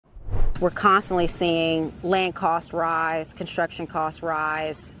We're constantly seeing land cost rise, construction costs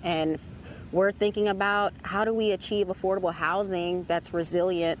rise, and we're thinking about how do we achieve affordable housing that's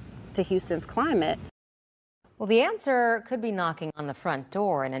resilient to Houston's climate. Well, the answer could be knocking on the front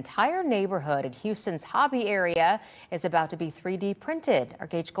door. An entire neighborhood in Houston's Hobby area is about to be 3D printed. Our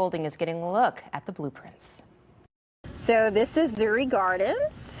Gage Golding is getting a look at the blueprints. So this is Zuri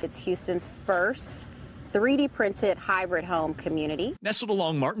Gardens. It's Houston's first 3D printed hybrid home community. Nestled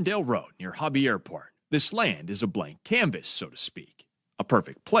along Martindale Road near Hobby Airport, this land is a blank canvas, so to speak. A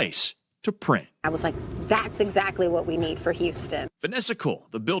perfect place to print. I was like, that's exactly what we need for Houston. Vanessa Cole,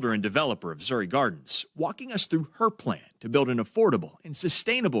 the builder and developer of Zuri Gardens, walking us through her plan to build an affordable and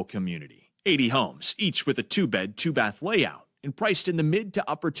sustainable community. 80 homes, each with a 2-bed, 2-bath layout, and priced in the mid to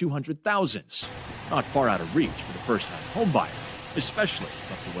upper 200,000s. Not far out of reach for the first-time home buyer, especially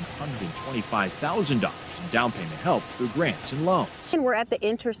with up to $125,000 in down payment help through grants and loans. And we're at the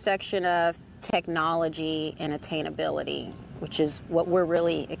intersection of technology and attainability, which is what we're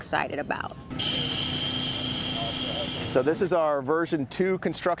really excited about. So this is our version 2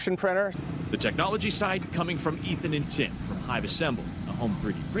 construction printer. The technology side coming from Ethan and Tim from Hive Assemble, a home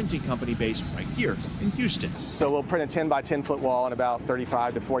 3D printing company based right here in Houston. So we'll print a 10 by 10 foot wall in about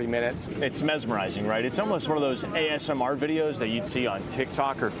 35 to 40 minutes. It's mesmerizing, right? It's almost one of those ASMR videos that you'd see on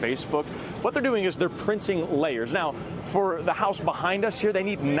TikTok or Facebook. What they're doing is they're printing layers. Now, for the house behind us here, they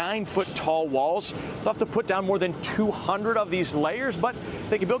need 9-foot tall walls. They'll have to put down more than 200 of these layers, but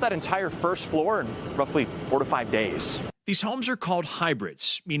they can build that entire first floor in roughly 4 to 5 days. These homes are called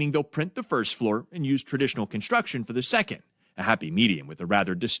hybrids, meaning they'll print the first floor and use traditional construction for the second, a happy medium with a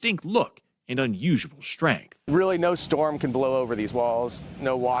rather distinct look and unusual strength. Really, no storm can blow over these walls.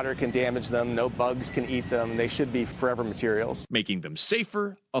 No water can damage them. No bugs can eat them. They should be forever materials. Making them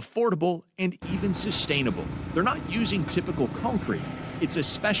safer, affordable, and even sustainable. They're not using typical concrete. It's a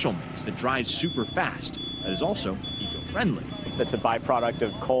special mix that dries super fast that is also eco-friendly. That's a byproduct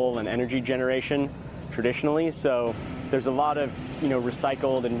of coal and energy generation traditionally, so there's a lot of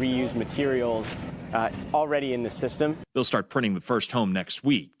recycled and reused materials already in the system. They'll start printing the first home next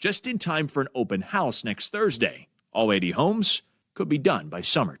week, just in time for an open house next Thursday. All 80 homes could be done by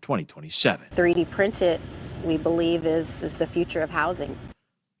summer 2027. 3D printed, we believe, is the future of housing.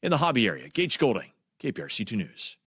 In the Hobby area, Gage Golding, KPRC 2 News.